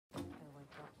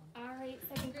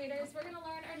we're going to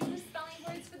learn our new spelling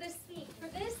words for this week. For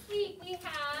this week, we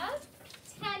have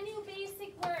 10 new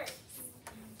basic words.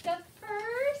 The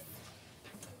first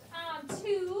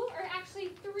two, or actually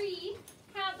three,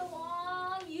 have the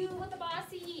long U with the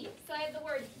bossy E. So I have the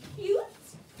word cute,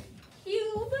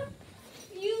 cube,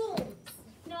 fumes.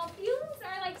 Now, fumes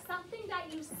are like something that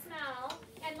you smell,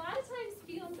 and a lot of times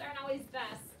fumes aren't always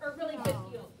best, or really good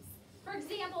fumes. For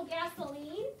example,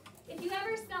 gasoline. If you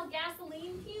ever smell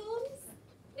gasoline fumes,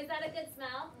 is that a good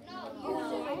smell? No.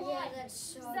 No. Yeah, that's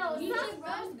so good. Usually So,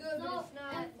 runs good, but it's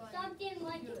not like something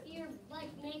like if you're like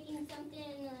making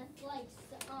something like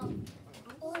someone,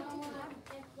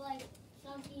 if like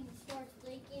something starts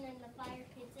leaking and the fire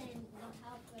hits it in the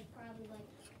house, like probably like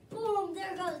boom,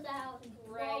 there goes the house and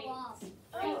Right. blow off.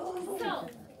 So,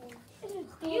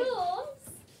 fumes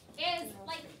is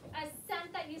like a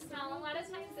scent that you smell. A lot of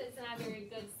times it's not a very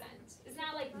good scent. It's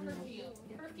not like perfume.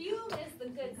 Perfume is the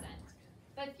good scent,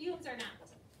 but fumes are not.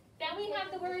 Then we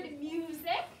have the word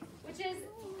music, which is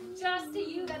just a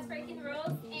U that's breaking the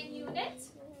rules, and unit.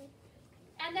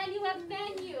 And then you have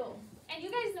menu. And you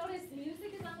guys notice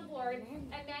music is on the board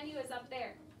and menu is up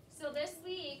there. So this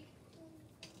week,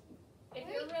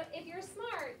 if you're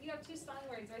smart, you have two spelling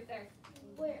words right there.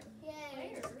 Where? yeah,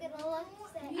 you're just gonna look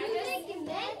at Music and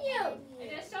menu. I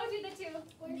just showed you the two.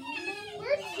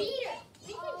 We're cheaters.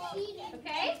 We can cheat it.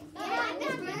 Okay? Yeah,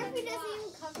 Miss Murphy doesn't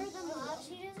even cover them up.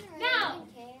 She doesn't really Now,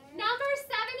 care. number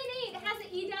 7 and 8 has an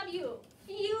EW.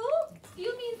 Few.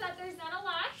 Few means that there's not a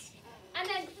lot. And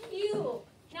then pew.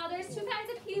 Now there's two kinds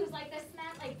of pews, like the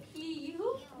cement, like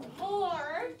PU,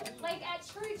 or like at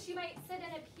church you might sit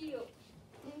in a pew.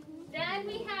 Then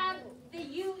we have the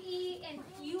UE in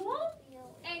fuel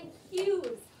and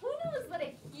cues. Who knows what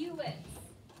a cue is?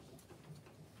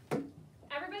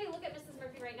 Everybody look at Mrs.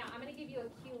 Murphy right now. I'm going to give you a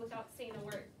cue without saying a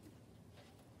word.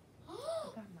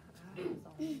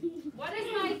 What is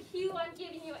my cue I'm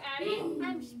giving you, Addie?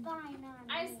 I'm spying on you.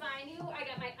 I'm spying you. I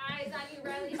got my eyes on you,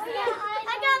 Riley. I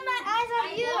got my eyes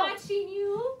on you. I'm watching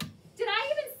you. Did I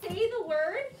even say the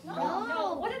word?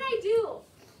 No. What did I do?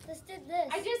 Just did this.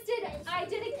 I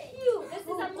did a cue. This is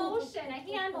a motion, a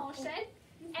hand motion.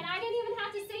 And I didn't even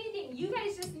have to say anything. You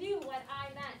guys just knew what I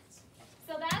meant.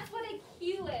 So that's what a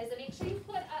cue is. And make sure you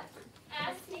put a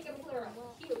S, make a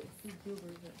plural. Cue.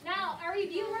 Now, our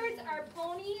review words are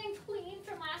pony and clean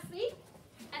from last week.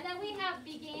 And then we have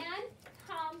began,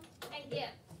 come, and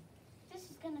give. This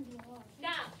is gonna be hard.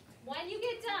 Now, when you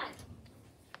get done,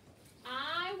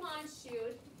 I want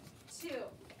you to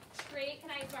trade.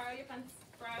 Can I borrow your fun?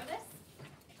 Borrow this?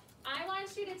 I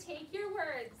want you to take your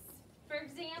words. For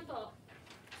example,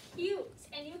 cute,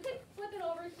 and you can flip it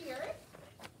over here,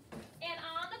 and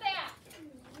on the back.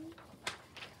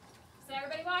 So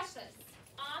everybody watch this.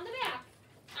 On the back,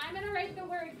 I'm going to write the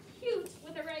word cute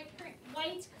with a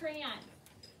white crayon.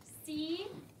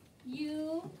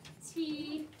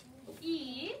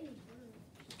 C-U-T-E.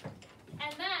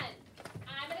 And then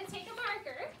I'm going to take a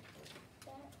marker,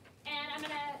 and I'm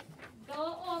going to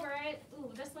go over it. Ooh,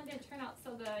 this one didn't turn out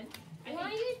so good. You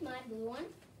want to use my blue one?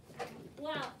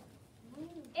 Well,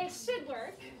 it should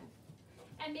work.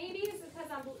 And maybe it's because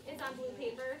it's on blue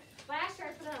paper. Last year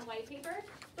I put it on white paper.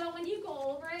 But when you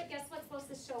go over it, guess what's supposed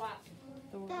to show up?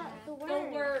 The The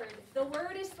word. The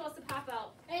word is supposed to pop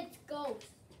out. It's ghost.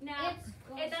 Now, It's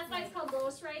ghost that's why it's called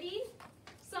ghost writing.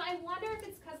 So I wonder if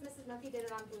it's because Mrs. Murphy did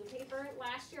it on blue paper.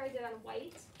 Last year I did it on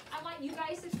white. I want you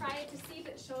guys to try it to see if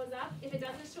it shows up. If it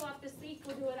doesn't show up this week,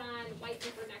 we'll do it on white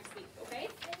paper next week, okay?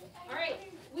 All right.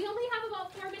 We only have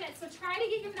about 4 minutes, so try to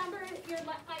get your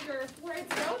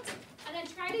words out, and then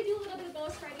try to do a little bit of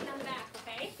ghost writing on the back,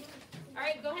 okay? All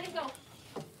right, go ahead and go.